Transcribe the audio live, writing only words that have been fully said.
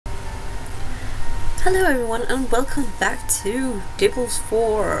Hello everyone and welcome back to Dibbles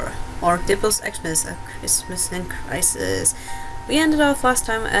 4 or Dibbles Xmas, A Christmas in Crisis. We ended off last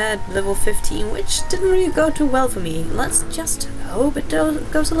time at level 15, which didn't really go too well for me. Let's just hope it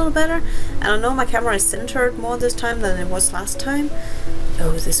goes a little better. I don't know, my camera is centered more this time than it was last time.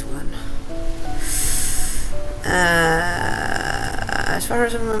 Oh, this one. As far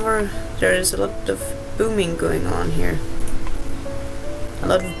as I remember, there is a lot of booming going on here. A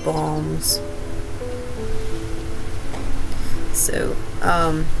lot of bombs. So,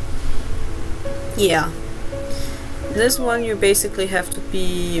 yeah. This one you basically have to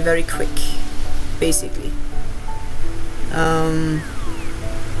be very quick, basically. I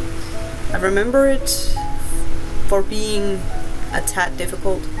remember it for being a tad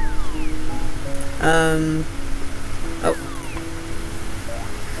difficult. Oh.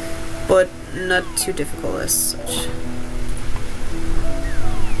 But not too difficult as such.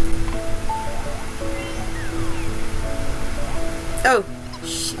 Oh,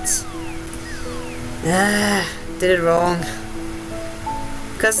 shit. Did it wrong.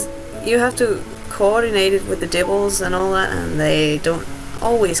 Because you have to coordinate it with the Dibbles and all that, and they don't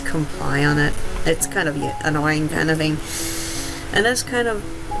always comply on it. It's kind of annoying kind of thing. And that's kind of,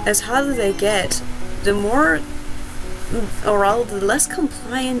 as hard as they get, the more, or rather the less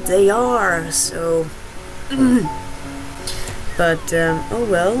compliant they are, so... But, oh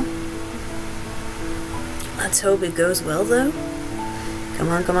well. Let's hope it goes well though. Come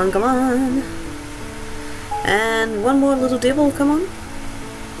on, come on, come on. And one more little Dibble, come on.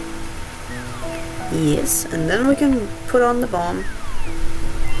 Yes, and then we can put on the bomb.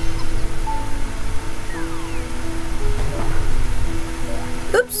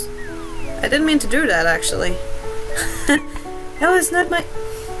 Oops! I didn't mean to do that, actually. No, it's not my...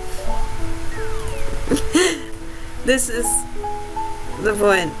 This is the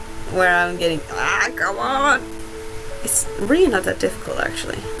point where I'm getting... Ah, come on! It's really not that difficult,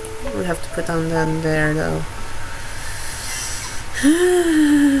 actually. We'll have to put on down there, though.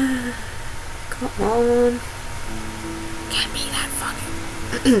 Come on. Get me that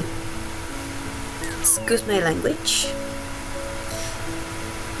fucking... Excuse my language.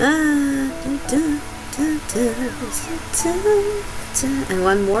 And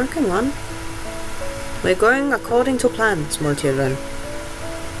one more, come on. We're going according to plan, small children.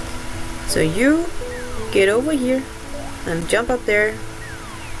 So you get over here and jump up there.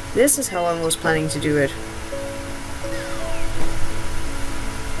 This is how I was planning to do it.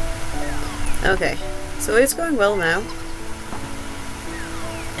 Okay, so it's going well now.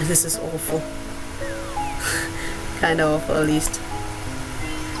 And this is awful. Kinda awful, at least.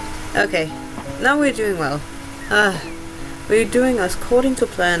 Okay, now we're doing well. We're doing according to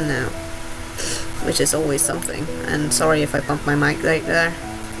plan now. Which is always something. And sorry if I bumped my mic right there.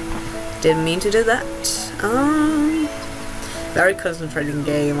 Didn't mean to do that. Very concentrating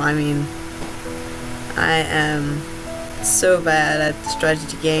game. I mean, I am so bad at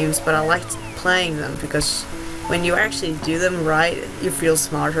strategy games, but I like playing them because when you actually do them right, you feel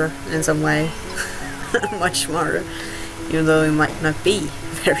smarter in some way. Much smarter, even though it might not be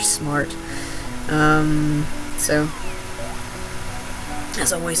very smart. So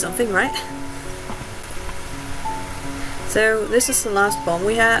that's always something, right? So this is the last bomb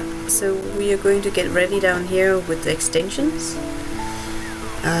we had, so we are going to get ready down here with the extensions.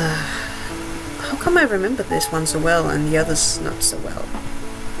 How come I remember this one so well and the others not so well?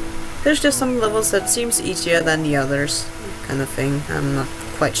 There's just some levels that seems easier than the others, kind of thing. I'm not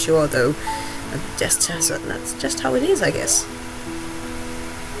quite sure though. That's just how it is, I guess.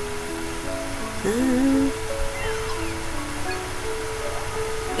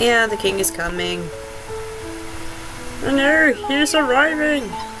 Yeah, the king is coming. Oh no, he's arriving!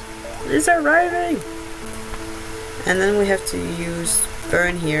 He's arriving! And then we have to use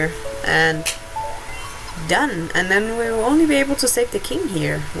burn here, and done! And then we will only be able to save the king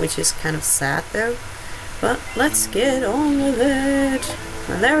here, which is kind of sad though. But let's get on with it!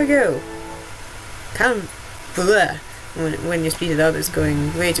 And there we go! Kind of bleh. When you speed it up, it's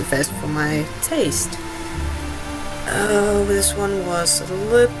going way too fast for my taste. Oh, this one was a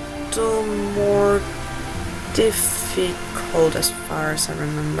little more difficult as far as I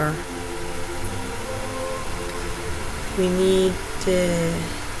remember. We need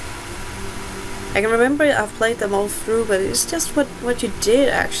I can remember I've played them all through, but it's just what you did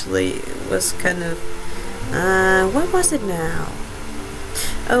actually was kind of what was it now?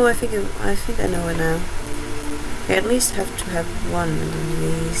 Oh, I think I know it now. I at least have to have one of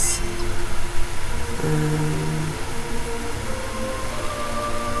these.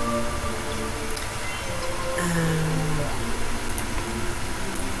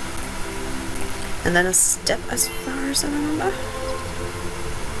 And then a step as far as I remember.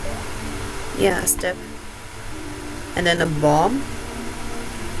 Yeah, a step. And then a bomb.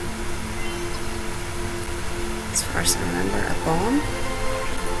 As far as I remember, a bomb.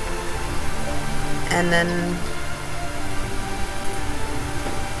 And then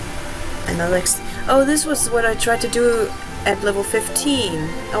another oh, this was what I tried to do at level 15.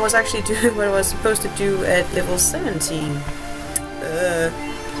 I was actually doing what I was supposed to do at level 17.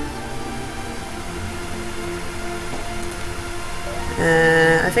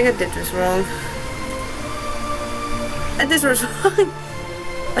 I think I did this wrong. And this was wrong.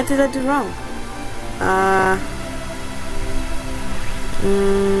 What did I do wrong?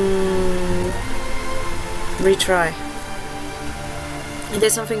 Retry. I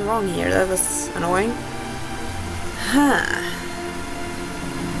did something wrong here. That was annoying. Huh.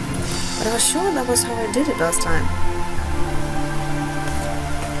 But I was sure that was how I did it last time.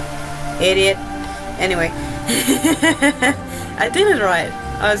 Idiot. Anyway. I did it right.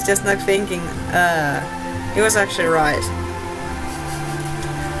 I was just not thinking. It was actually right.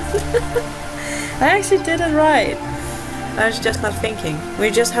 I actually did it right. I was just not thinking. We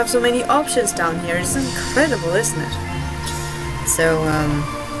just have so many options down here. It's incredible, isn't it? So,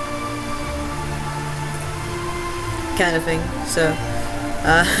 kind of thing. So,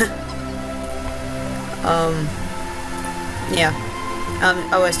 yeah.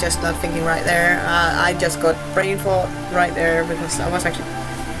 I was just not thinking right there. I just got brain fog right there because I was actually...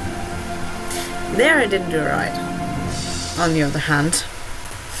 There I didn't do it right. On the other hand.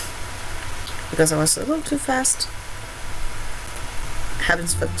 Because I was a little too fast.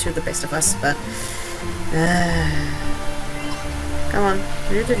 Happens to the best of us, but... come on.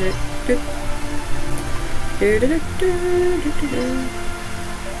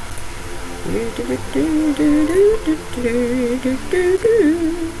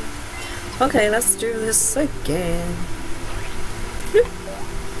 Okay, let's do this again.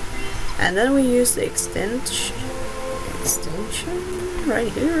 And then we use the extension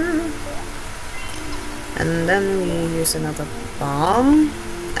right here. And then we use another bomb,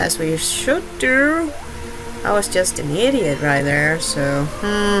 as we should do. I was just an idiot right there, so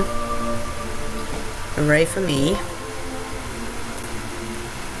hooray for me.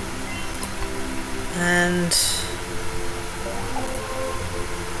 And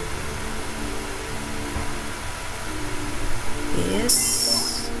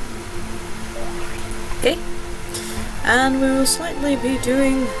yes, okay, and we will slightly be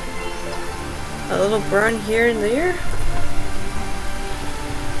doing a little burn here and there.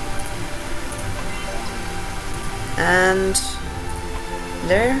 And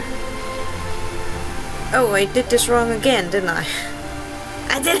there. Oh, I did this wrong again, didn't I?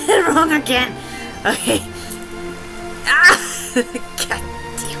 I did it wrong again! Okay. Ah! God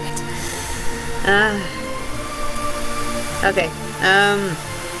damn it. Okay.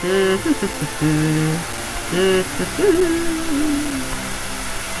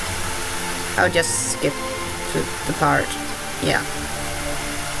 I'll just skip to the part. Yeah.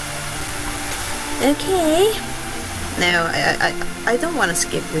 Okay. No, I don't want to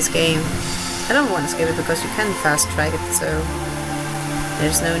skip this game. I don't want to skip it because you can fast track it, so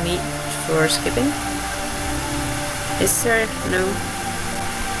there's no need for skipping. Is there? No.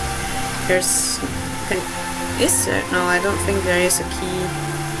 There's... is there? No, I don't think there is a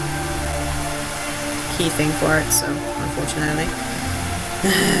key thing for it, so unfortunately.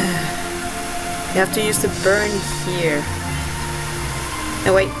 You have to use the burn here.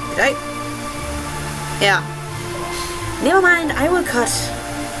 No, wait, did I? Yeah. Never mind, I will cut.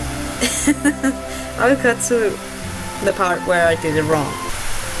 I will cut to the part where I did it wrong.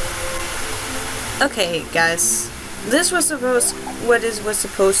 Okay, guys. This was what it was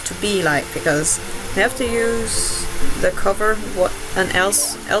supposed to be like, because you have to use the cover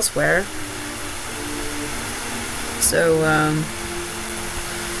elsewhere. So,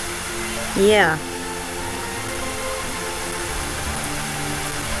 yeah.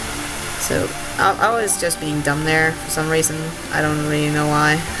 So, I was just being dumb there for some reason. I don't really know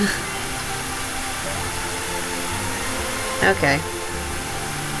why. Okay.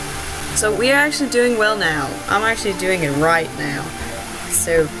 So we are actually doing well now. I'm actually doing it right now.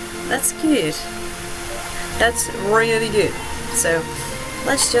 So that's good. That's really good. So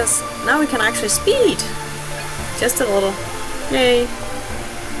let's just... now we can actually speed. Just a little. Yay.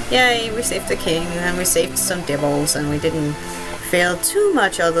 Yay, we saved the king and we saved some Dibbles and we didn't fail too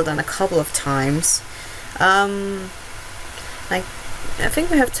much other than a couple of times. I think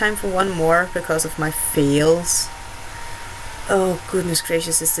we have time for one more because of my fails. Oh goodness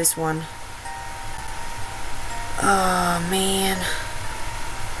gracious, is this one? Oh man.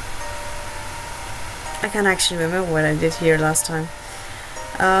 I can't actually remember what I did here last time.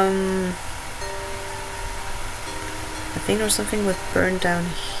 I think there was something with burn down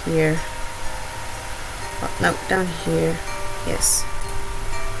here. Oh, no, down here. Yes.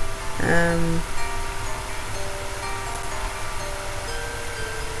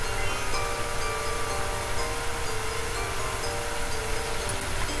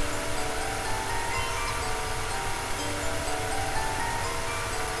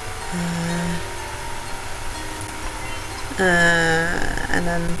 And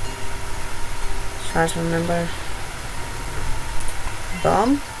then try to remember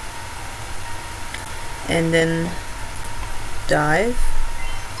bomb, and then dive.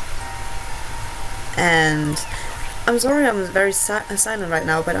 And I'm sorry I'm very silent right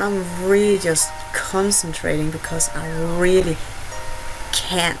now, but I'm really just concentrating because I really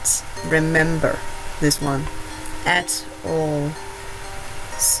can't remember this one at all.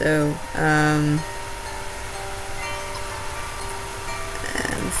 So I'm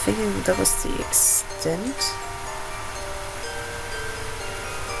thinking that was the extent.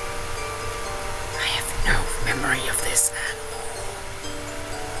 I have no memory of this at all.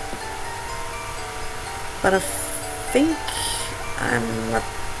 But I think I'm not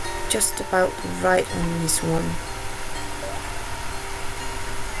just about right on this one.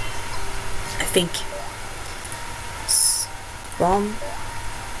 I think bomb.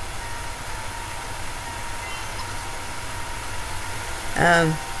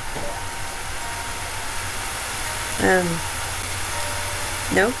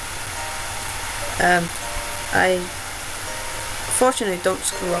 No. I fortunately don't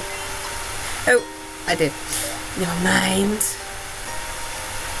screw up. Oh, I did. Never mind.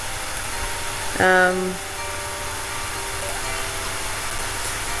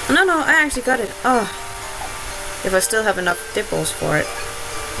 No, I actually got it. Oh, if I still have enough Dibbles for it.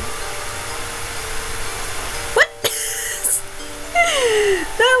 What?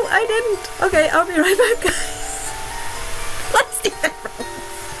 No, I didn't. Okay, I'll be right back, guys. Let's do that.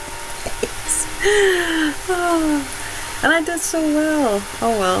 Oh, and I did so well.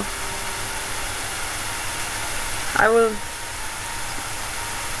 Oh well. I will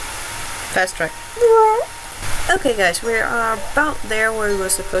fast track. Okay guys, we are about there where we were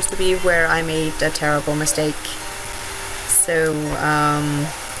supposed to be, where I made a terrible mistake. So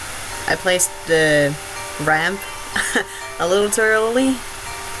I placed the ramp a little too early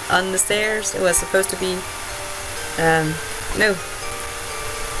on the stairs. It was supposed to be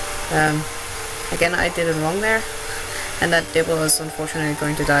again I did it wrong there, and that Dibble is unfortunately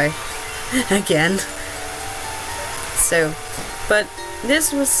going to die again. So, but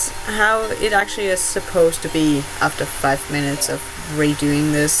this was how it actually is supposed to be after 5 minutes of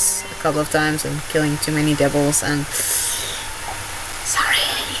redoing this a couple of times and killing too many Dibbles. And sorry,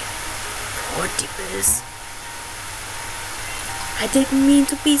 poor Dibbles. I didn't mean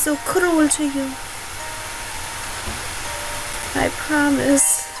to be so cruel to you. I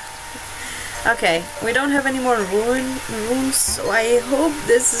promise. Okay, we don't have any more runes, so I hope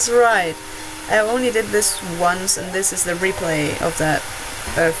this is right. I only did this once, and this is the replay of that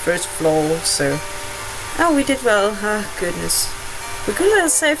first floor, so... Oh, we did well. Ah, goodness. We could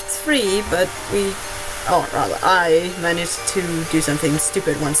have saved 3, but we... or rather, I managed to do something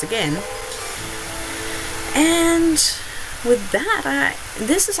stupid once again. And with that,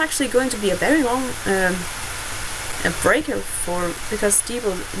 this is actually going to be a very long a breaker because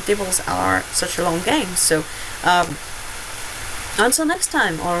Dibbles are such a long game. So until next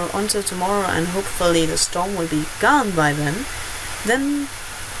time, or until tomorrow, and hopefully the storm will be gone by then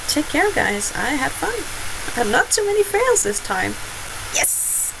take care guys. I had fun. I had not too many fails this time.